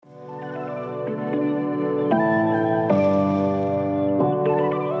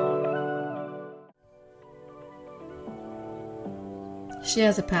She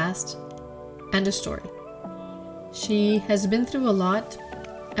has a past and a story. She has been through a lot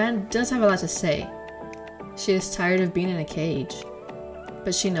and does have a lot to say. She is tired of being in a cage,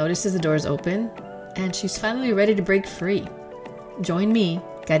 but she notices the doors open and she's finally ready to break free. Join me,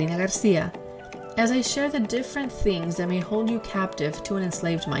 Karina Garcia, as I share the different things that may hold you captive to an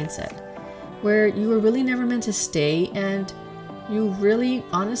enslaved mindset, where you were really never meant to stay and you really,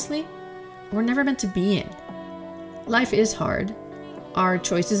 honestly, were never meant to be in. Life is hard. Our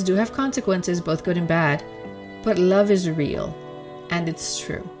choices do have consequences, both good and bad, but love is real and it's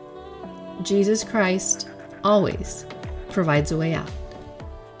true. Jesus Christ always provides a way out.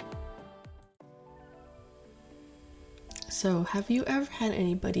 So, have you ever had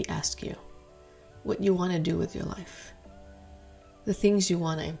anybody ask you what you want to do with your life? The things you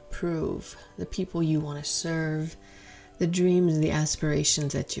want to improve, the people you want to serve, the dreams, the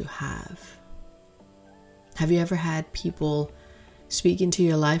aspirations that you have. Have you ever had people speak into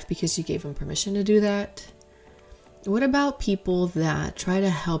your life because you gave them permission to do that? What about people that try to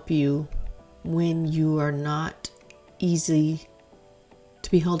help you when you are not easy to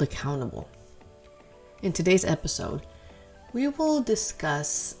be held accountable? In today's episode, we will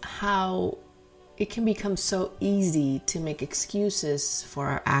discuss how it can become so easy to make excuses for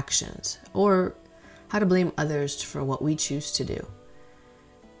our actions, or how to blame others for what we choose to do,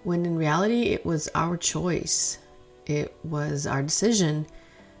 when in reality it was our choice, it was our decision.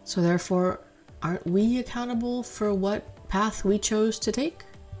 So therefore, aren't we accountable for what path we chose to take?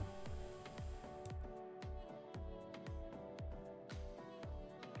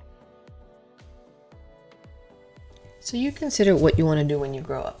 So you consider what you want to do when you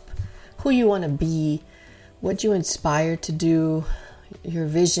grow up, who you want to be, what you inspire to do, your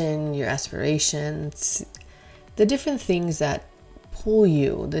vision, your aspirations, the different things that pull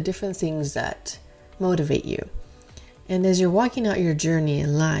you, the different things that motivate you. And as you're walking out your journey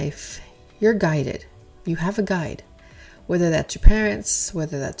in life, you're guided. You have a guide, whether that's your parents,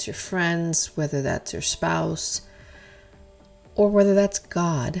 whether that's your friends, whether that's your spouse, or whether that's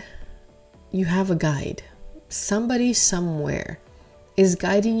God. You have a guide. Somebody somewhere is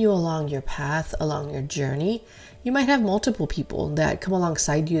guiding you along your path, along your journey. You might have multiple people that come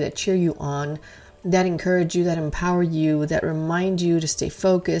alongside you, that cheer you on, that encourage you, that empower you, that remind you to stay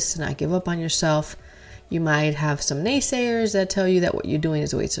focused and not give up on yourself. You might have some naysayers that tell you that what you're doing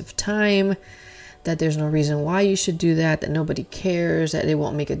is a waste of time, that there's no reason why you should do that nobody cares, that it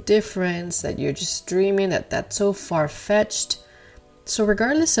won't make a difference, that you're just dreaming, that that's so far-fetched. So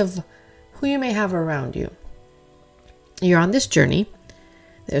regardless of who you may have around you, you're on this journey.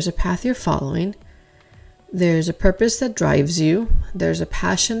 There's a path you're following. There's a purpose that drives you. There's a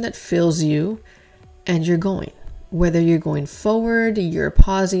passion that fills you, and you're going. Whether you're going forward, you're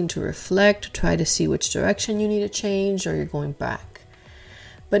pausing to reflect, try to see which direction you need to change, or you're going back.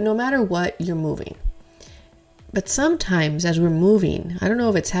 But no matter what, you're moving. But sometimes as we're moving, I don't know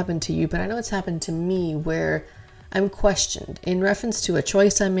if it's happened to you, but I know it's happened to me, where I'm questioned in reference to a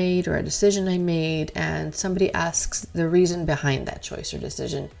choice I made or a decision I made, and somebody asks the reason behind that choice or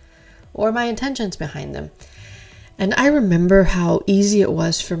decision, or my intentions behind them. And I remember how easy it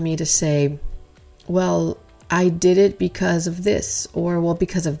was for me to say, well, I did it because of this, or well,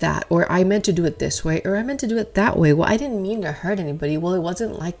 because of that, or I meant to do it this way, or I meant to do it that way. Well, I didn't mean to hurt anybody. Well, it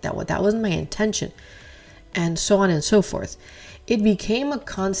wasn't like that. Well, that wasn't my intention, and so on and so forth. It became a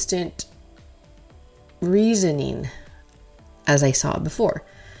constant reasoning, as I saw it before.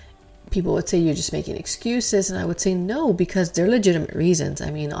 People would say you're just making excuses, and I would say no, because they're legitimate reasons.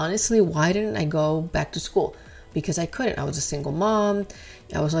 I mean, honestly, why didn't I go back to school? Because I couldn't. I was a single mom.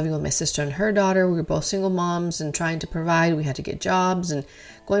 I was living with my sister and her daughter. We were both single moms and trying to provide. We had to get jobs, and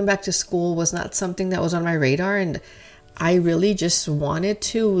going back to school was not something that was on my radar, and I really just wanted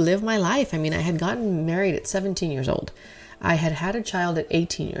to live my life. I mean, I had gotten married at 17 years old. I had had a child at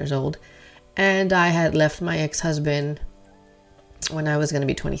 18 years old. And I had left my ex-husband when I was going to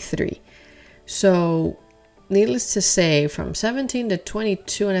be 23. So, needless to say, from 17 to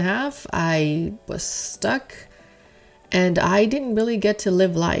 22 and a half, I was stuck. And I didn't really get to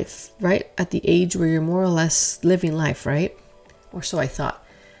live life, right? At the age where you're more or less living life, right? Or so I thought.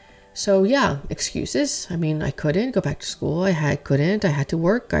 So, yeah, excuses. I mean, I couldn't go back to school. I had to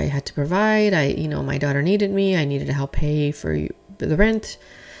work. I had to provide. My daughter needed me. I needed to help pay for the rent,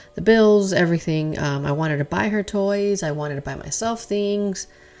 the bills, everything. I wanted to buy her toys. I wanted to buy myself things.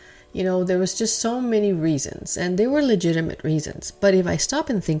 There was just so many reasons, and they were legitimate reasons. But if I stop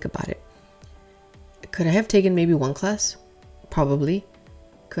and think about it, could I have taken maybe one class? Probably.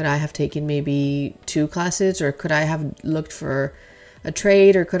 Could I have taken maybe 2 classes, or could I have looked for a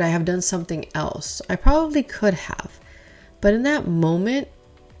trade, or could I have done something else? I probably could have. But in that moment,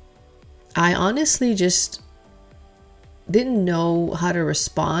 I honestly just didn't know how to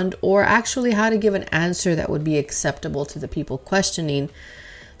respond, or actually how to give an answer that would be acceptable to the people questioning.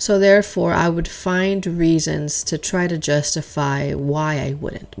 So therefore, I would find reasons to try to justify why I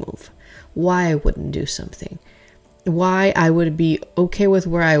wouldn't move, why I wouldn't do something, why I would be okay with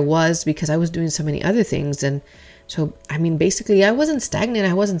where I was because I was doing so many other things. And so, I mean, basically, I wasn't stagnant.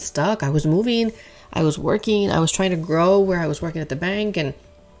 I wasn't stuck. I was moving. I was working. I was trying to grow where I was working at the bank and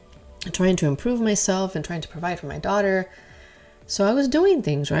trying to improve myself and trying to provide for my daughter. So I was doing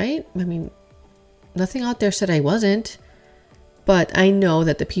things, right? I mean, nothing out there said I wasn't. But I know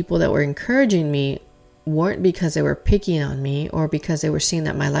that the people that were encouraging me weren't because they were picking on me or because they were seeing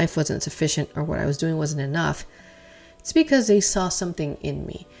that my life wasn't sufficient or what I was doing wasn't enough. It's because they saw something in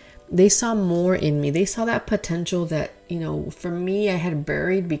me. They saw more in me. They saw that potential that, for me, I had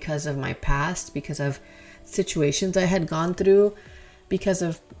buried because of my past, because of situations I had gone through, because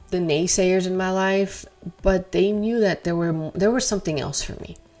of the naysayers in my life. But they knew that there was something else for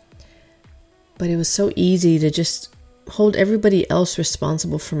me. But it was so easy to just hold everybody else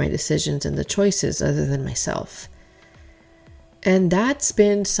responsible for my decisions and the choices other than myself. And that's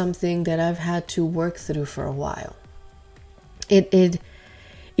been something that I've had to work through for a while.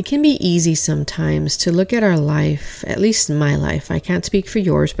 It can be easy sometimes to look at our life, at least my life. I can't speak for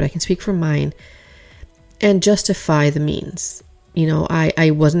yours, but I can speak for mine, and justify the means.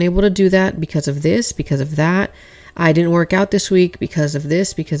 I wasn't able to do that because of this, because of that. I didn't work out this week because of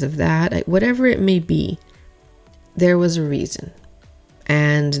this, because of that. Whatever it may be, there was a reason.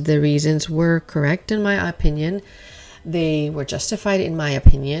 And the reasons were correct in my opinion. They were justified in my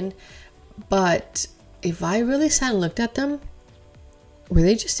opinion. But if I really sat and looked at them, were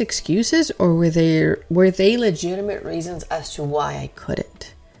they just excuses, or were they legitimate reasons as to why I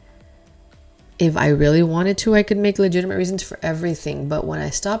couldn't? If I really wanted to, I could make legitimate reasons for everything. But when I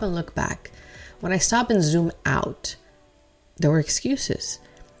stop and look back, when I stop and zoom out, there were excuses.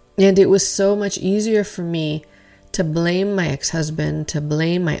 And it was so much easier for me to blame my ex-husband, to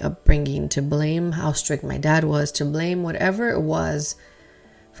blame my upbringing, to blame how strict my dad was, to blame whatever it was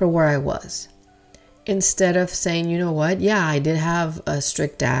for where I was. Instead of saying, you know what? Yeah, I did have a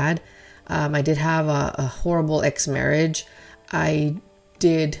strict dad. I did have a horrible ex-marriage. I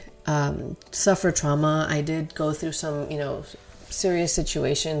did suffer trauma. I did go through some, serious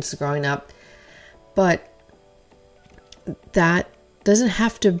situations growing up. But that doesn't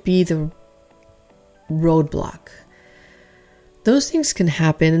have to be the roadblock. Those things can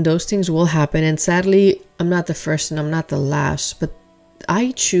happen, and those things will happen. And sadly, I'm not the first and I'm not the last, but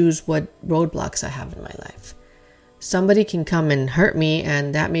I choose what roadblocks I have in my life. Somebody can come and hurt me,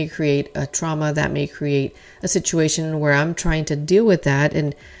 and that may create a trauma, that may create a situation where I'm trying to deal with that,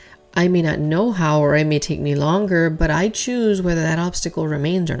 and I may not know how, or it may take me longer, but I choose whether that obstacle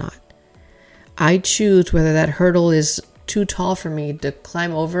remains or not. I choose whether that hurdle is too tall for me to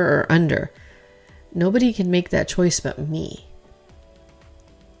climb over or under. Nobody can make that choice but me.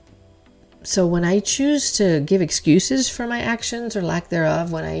 So when I choose to give excuses for my actions or lack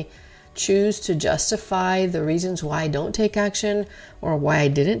thereof, when I choose to justify the reasons why I don't take action or why I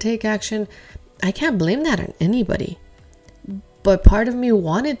didn't take action, I can't blame that on anybody. But part of me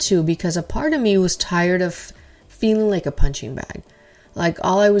wanted to, because a part of me was tired of feeling like a punching bag. Like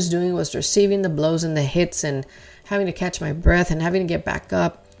all I was doing was receiving the blows and the hits and having to catch my breath and having to get back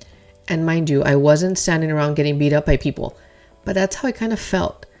up. And mind you, I wasn't standing around getting beat up by people, but that's how I kind of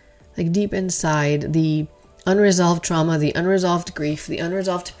felt. Like deep inside, the unresolved trauma, the unresolved grief, the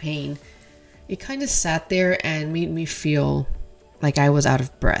unresolved pain, it kind of sat there and made me feel like I was out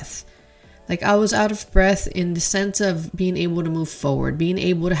of breath. Like I was out of breath in the sense of being able to move forward, being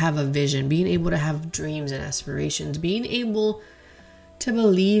able to have a vision, being able to have dreams and aspirations, being able to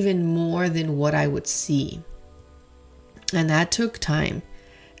believe in more than what I would see. And that took time.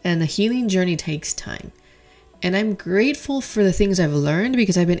 And the healing journey takes time. And I'm grateful for the things I've learned,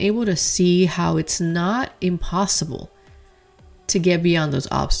 because I've been able to see how it's not impossible to get beyond those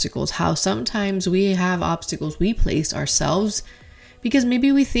obstacles. How sometimes we have obstacles we place ourselves because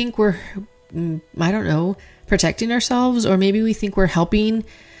maybe we think we're, protecting ourselves, or maybe we think we're helping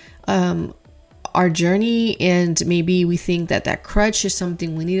our journey, and maybe we think that crutch is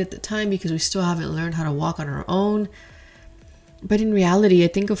something we need at the time because we still haven't learned how to walk on our own. But in reality, I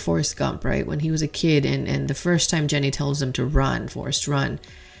think of Forrest Gump, right? When he was a kid and the first time Jenny tells him to run, Forrest, run.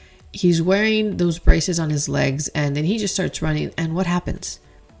 He's wearing those braces on his legs, and then he just starts running. And what happens?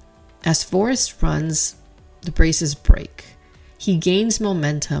 As Forrest runs, the braces break. He gains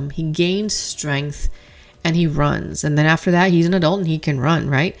momentum, he gains strength, and he runs. And then after that, he's an adult and he can run,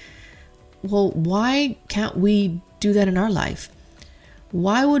 right? well, why can't we do that in our life?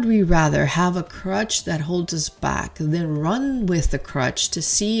 Why would we rather have a crutch that holds us back than run with the crutch to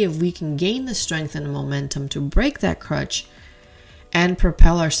see if we can gain the strength and the momentum to break that crutch and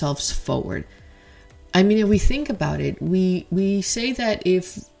propel ourselves forward? I mean, if we think about it, we say that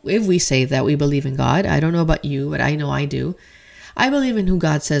if we say that we believe in God, I don't know about you, but I know I do. I believe in who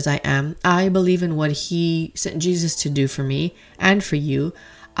God says I am. I believe in what He sent Jesus to do for me and for you.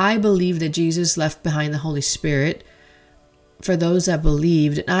 I believe that Jesus left behind the Holy Spirit for those that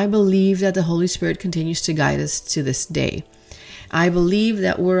believed. And I believe that the Holy Spirit continues to guide us to this day. I believe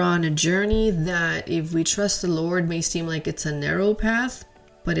that we're on a journey that, if we trust the Lord, may seem like it's a narrow path,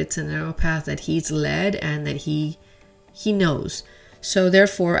 but it's a narrow path that He's led and that He knows. So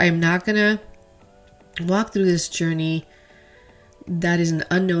therefore, I'm not going to walk through this journey that is an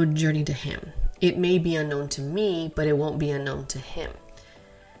unknown journey to Him. It may be unknown to me, but it won't be unknown to Him.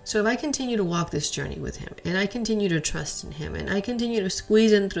 So if I continue to walk this journey with Him, and I continue to trust in Him, and I continue to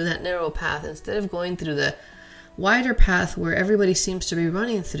squeeze in through that narrow path instead of going through the wider path where everybody seems to be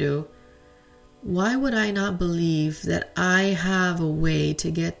running through, why would I not believe that I have a way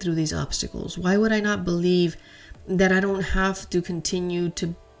to get through these obstacles? Why would I not believe that I don't have to continue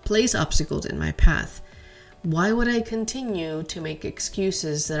to place obstacles in my path? Why would I continue to make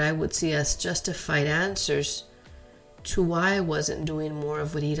excuses that I would see as justified answers to why I wasn't doing more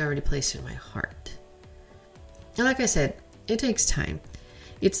of what He'd already placed in my heart? And like I said, it takes time.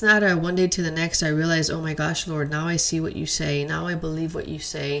 It's not a one day to the next I realize, oh my gosh, Lord, now I see what You say. Now I believe what You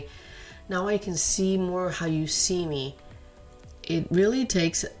say. Now I can see more how You see me. It really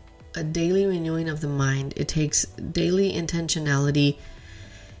takes a daily renewing of the mind. It takes daily intentionality.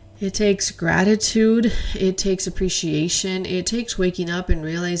 It takes gratitude. It takes appreciation. It takes waking up and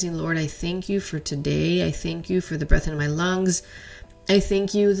realizing, Lord, I thank You for today. I thank You for the breath in my lungs. I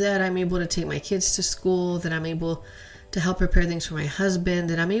thank You that I'm able to take my kids to school, that I'm able to help prepare things for my husband,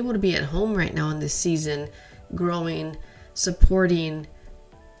 that I'm able to be at home right now in this season, growing, supporting,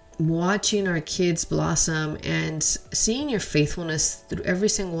 watching our kids blossom, and seeing Your faithfulness through every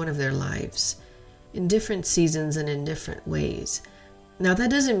single one of their lives in different seasons and in different ways. Now,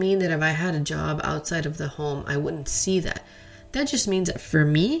 that doesn't mean that if I had a job outside of the home, I wouldn't see that. That just means that for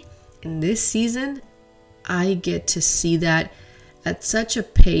me, in this season, I get to see that at such a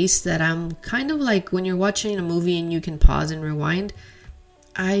pace that I'm kind of like when you're watching a movie and you can pause and rewind.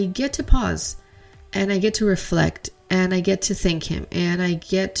 I get to pause and I get to reflect and I get to thank Him and I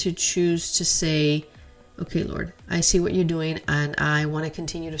get to choose to say, okay, Lord, I see what You're doing and I want to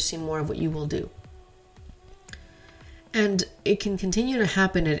continue to see more of what You will do. And it can continue to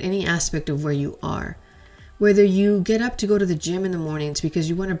happen at any aspect of where you are. Whether you get up to go to the gym in the mornings because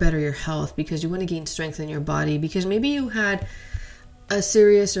you want to better your health, because you want to gain strength in your body, because maybe you had a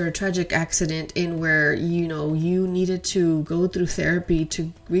serious or a tragic accident in where, you needed to go through therapy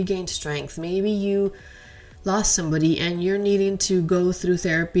to regain strength. Maybe you lost somebody and you're needing to go through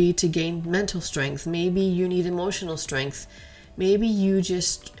therapy to gain mental strength. Maybe you need emotional strength. Maybe you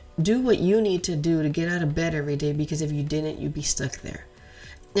just do what you need to do to get out of bed every day, because if you didn't, you'd be stuck there.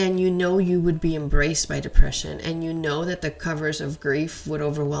 And you would be embraced by depression, and that the covers of grief would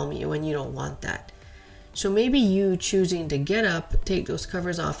overwhelm you, and you don't want that. So maybe you choosing to get up, take those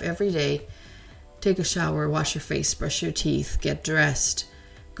covers off every day, take a shower, wash your face, brush your teeth, get dressed,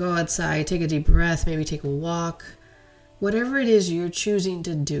 go outside, take a deep breath, maybe take a walk, whatever it is you're choosing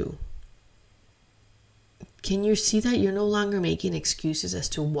to do. Can you see that you're no longer making excuses as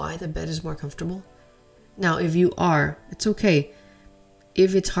to why the bed is more comfortable? Now, if you are, it's okay.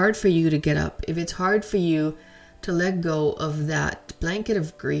 If it's hard for you to get up, if it's hard for you to let go of that blanket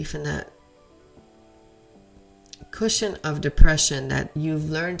of grief and that cushion of depression that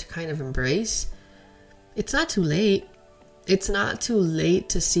you've learned to kind of embrace, it's not too late. It's not too late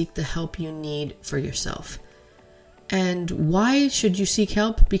to seek the help you need for yourself. And why should you seek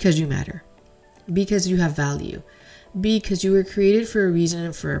help? Because you matter. Because you have value, because you were created for a reason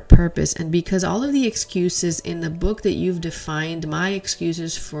and for a purpose, and because all of the excuses in the book that you've defined, my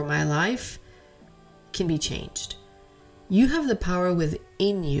excuses for my life, can be changed. You have the power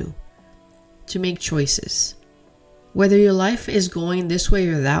within you to make choices. Whether your life is going this way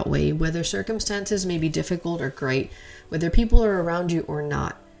or that way, whether circumstances may be difficult or great, whether people are around you or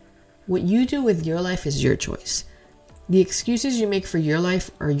not, what you do with your life is your choice. The excuses you make for your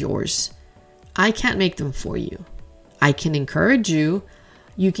life are yours. I can't make them for you. I can encourage you.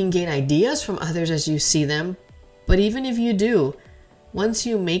 You can gain ideas from others as you see them. But even if you do, once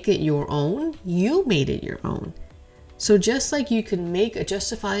you make it your own, you made it your own. So just like you can make a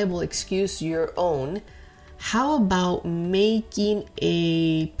justifiable excuse your own, How about making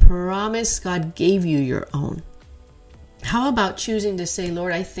a promise God gave you your own? How about choosing to say,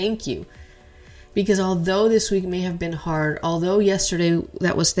 Lord, I thank you. Because although this week may have been hard, although yesterday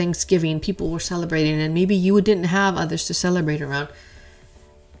that was Thanksgiving, people were celebrating, and maybe you didn't have others to celebrate around,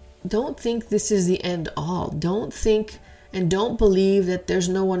 don't think this is the end all. Don't think and don't believe that there's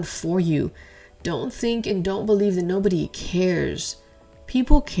no one for you. Don't think and don't believe that nobody cares.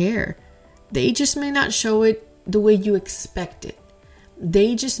 People care. They just may not show it the way you expect it.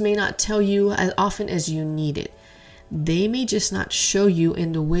 They just may not tell you as often as you need it. They may just not show you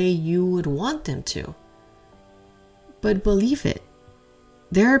in the way you would want them to. But believe it.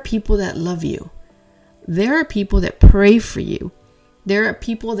 There are people that love you. There are people that pray for you. There are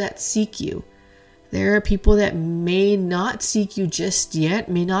people that seek you. There are people that may not seek you just yet,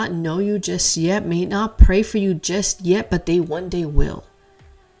 may not know you just yet, may not pray for you just yet, but they one day will.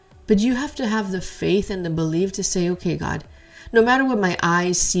 But you have to have the faith and the belief to say, okay, God, no matter what my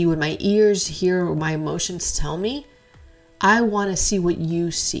eyes see, what my ears hear, or my emotions tell me, I want to see what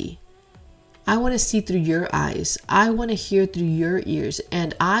you see. I want to see through your eyes. I want to hear through your ears,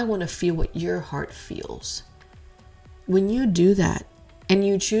 and I want to feel what your heart feels. When you do that, and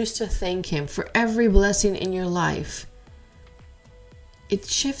you choose to thank Him for every blessing in your life, it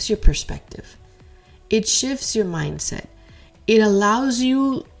shifts your perspective. It shifts your mindset. It allows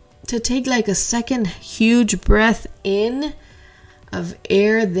you to take like a second huge breath in of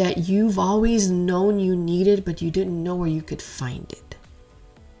air that you've always known you needed, but you didn't know where you could find it.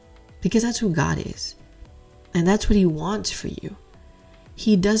 Because that's who God is. And that's what He wants for you.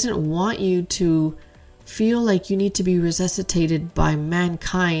 He doesn't want you to feel like you need to be resuscitated by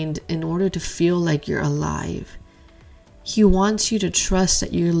mankind in order to feel like you're alive. He wants you to trust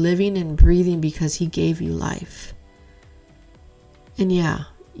that you're living and breathing because He gave you life. And yeah,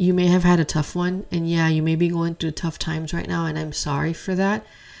 you may have had a tough one, and yeah, you may be going through tough times right now, and I'm sorry for that,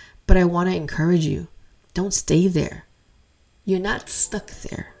 but I want to encourage you. Don't stay there. You're not stuck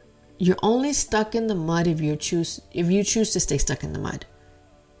there. You're only stuck in the mud if you choose to stay stuck in the mud.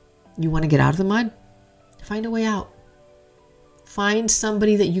 You want to get out of the mud? Find a way out. Find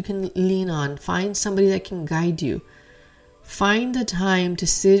somebody that you can lean on. Find somebody that can guide you. Find the time to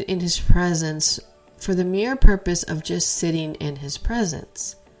sit in His presence for the mere purpose of just sitting in His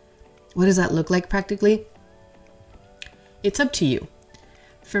presence. What does that look like practically? It's up to you.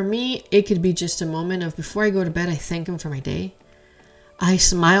 For me, it could be just a moment of before I go to bed, I thank Him for my day. I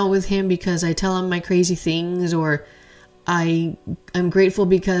smile with Him because I tell Him my crazy things, or I'm grateful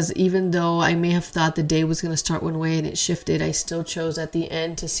because even though I may have thought the day was going to start one way and it shifted, I still chose at the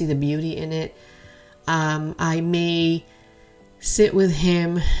end to see the beauty in it. I may sit with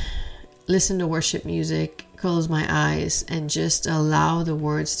Him, listen to worship music, close my eyes, and just allow the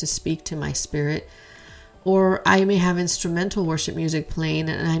words to speak to my spirit. Or I may have instrumental worship music playing,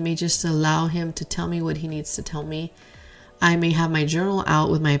 and I may just allow Him to tell me what He needs to tell me. I may have my journal out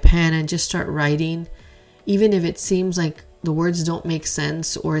with my pen and just start writing, even if it seems like the words don't make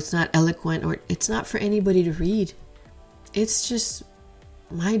sense, or it's not eloquent, or it's not for anybody to read. It's just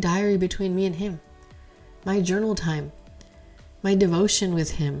my diary between me and Him, my journal time, my devotion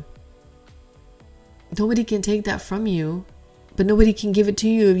with Him. Nobody can take that from you, but nobody can give it to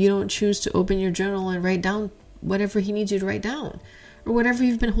you if you don't choose to open your journal and write down whatever He needs you to write down, or whatever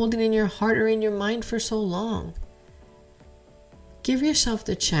you've been holding in your heart or in your mind for so long. Give yourself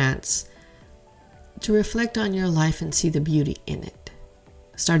the chance to reflect on your life and see the beauty in it,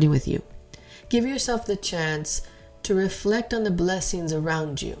 starting with you. Give yourself the chance to reflect on the blessings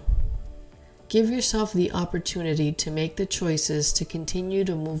around you. Give yourself the opportunity to make the choices to continue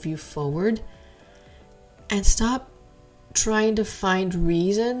to move you forward, and stop trying to find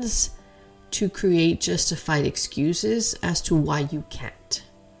reasons to create justified excuses as to why you can't.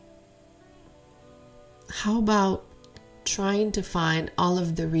 How about trying to find all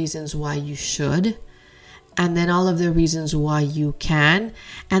of the reasons why you should, and then all of the reasons why you can,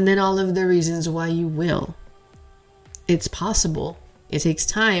 and then all of the reasons why you will? It's possible. It takes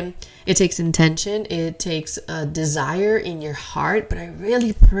time. It takes intention. It takes a desire in your heart. But I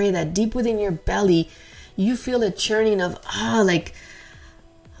really pray that deep within your belly, you feel a churning of, like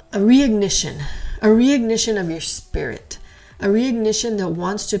a reignition of your spirit, a reignition that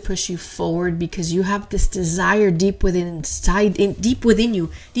wants to push you forward, because you have this desire deep inside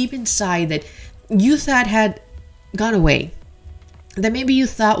that you thought had gone away, that maybe you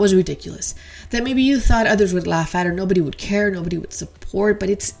thought was ridiculous, that maybe you thought others would laugh at, or nobody would care, nobody would support, but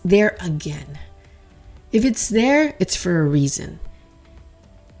it's there again. If it's there, it's for a reason.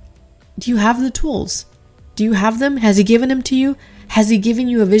 Do you have the tools? Do you have them? Has He given them to you? Has He given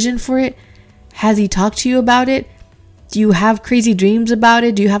you a vision for it? Has he talked to you about it? Do you have crazy dreams about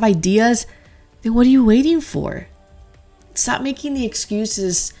it? Do you have ideas? Then what are you waiting for? Stop making the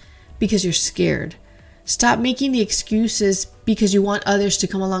excuses because you're scared. Stop making the excuses because you want others to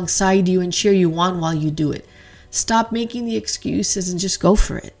come alongside you and cheer you on while you do it. Stop making the excuses and just go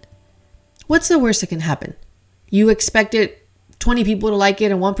for it. What's the worst that can happen? You expected 20 people to like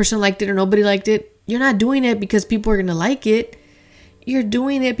it and one person liked it or nobody liked it. You're not doing it because people are going to like it. You're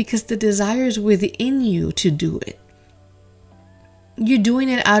doing it because the desire is within you to do it. You're doing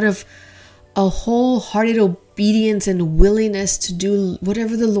it out of a wholehearted obedience and willingness to do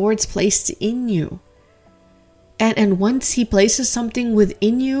whatever the Lord's placed in you. And once he places something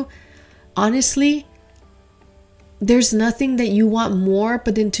within you, honestly, there's nothing that you want more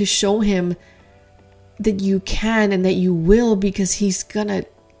but than to show him that you can and that you will, because he's gonna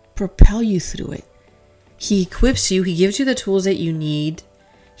propel you through it. He equips you. He gives you the tools that you need.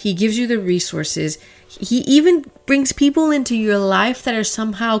 He gives you the resources. He even brings people into your life that are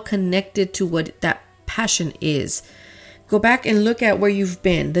somehow connected to what that passion is. Go back and look at where you've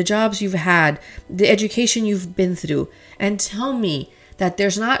been, the jobs you've had, the education you've been through, and tell me that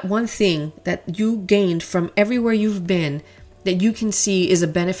there's not one thing that you gained from everywhere you've been that you can see is a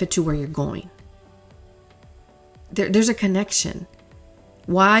benefit to where you're going. There's a connection.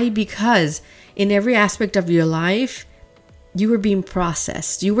 Why? Because in every aspect of your life, you were being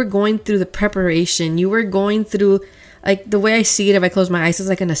processed. You were going through the preparation. You were going through, like, the way I see it, if I close my eyes, it's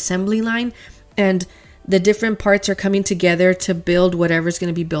like an assembly line. And the different parts are coming together to build whatever's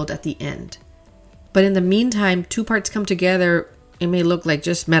going to be built at the end. But in the meantime, two parts come together. It may look like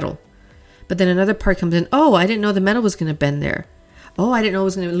just metal. But then another part comes in. Oh, I didn't know the metal was going to bend there. Oh, I didn't know it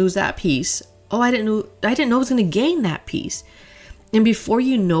was going to lose that piece. Oh, I didn't know it was going to gain that piece. And before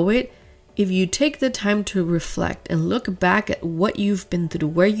you know it, if you take the time to reflect and look back at what you've been through,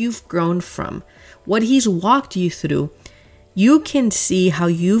 where you've grown from, what he's walked you through, you can see how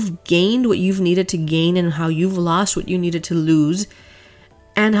you've gained what you've needed to gain and how you've lost what you needed to lose,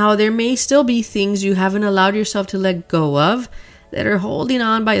 and how there may still be things you haven't allowed yourself to let go of that are holding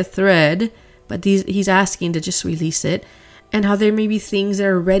on by a thread, but he's asking to just release it, and how there may be things that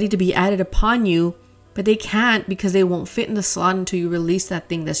are ready to be added upon you, but they can't because they won't fit in the slot until you release that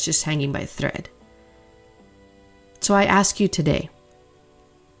thing that's just hanging by a thread. So I ask you today,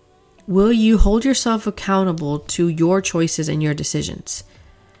 will you hold yourself accountable to your choices and your decisions?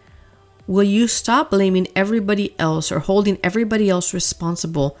 Will you stop blaming everybody else or holding everybody else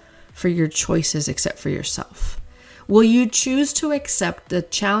responsible for your choices except for yourself? Will you choose to accept the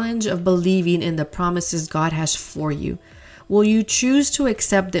challenge of believing in the promises God has for you? Will you choose to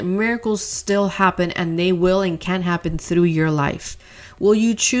accept that miracles still happen and they will and can happen through your life? Will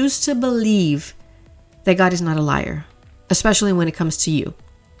you choose to believe that God is not a liar, especially when it comes to you?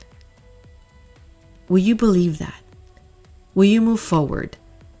 Will you believe that? Will you move forward?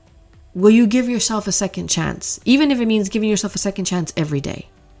 Will you give yourself a second chance, even if it means giving yourself a second chance every day?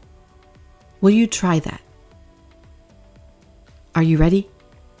 Will you try that? Are you ready?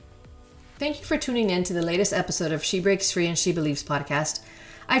 Thank you for tuning in to the latest episode of She Breaks Free and She Believes podcast.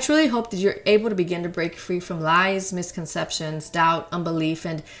 I truly hope that you're able to begin to break free from lies, misconceptions, doubt, unbelief,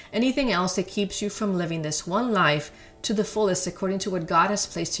 and anything else that keeps you from living this one life to the fullest according to what God has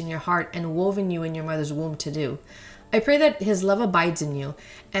placed in your heart and woven you in your mother's womb to do. I pray that His love abides in you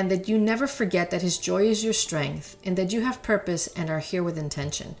and that you never forget that His joy is your strength and that you have purpose and are here with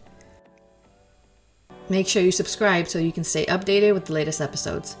intention. Make sure you subscribe so you can stay updated with the latest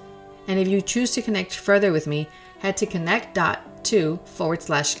episodes. And if you choose to connect further with me, head to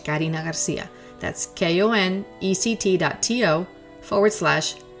connect.to/Karina Garcia. That's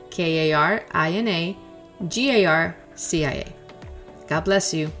KONECT.to/KARINAGARCIA. God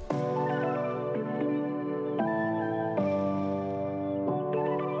bless you.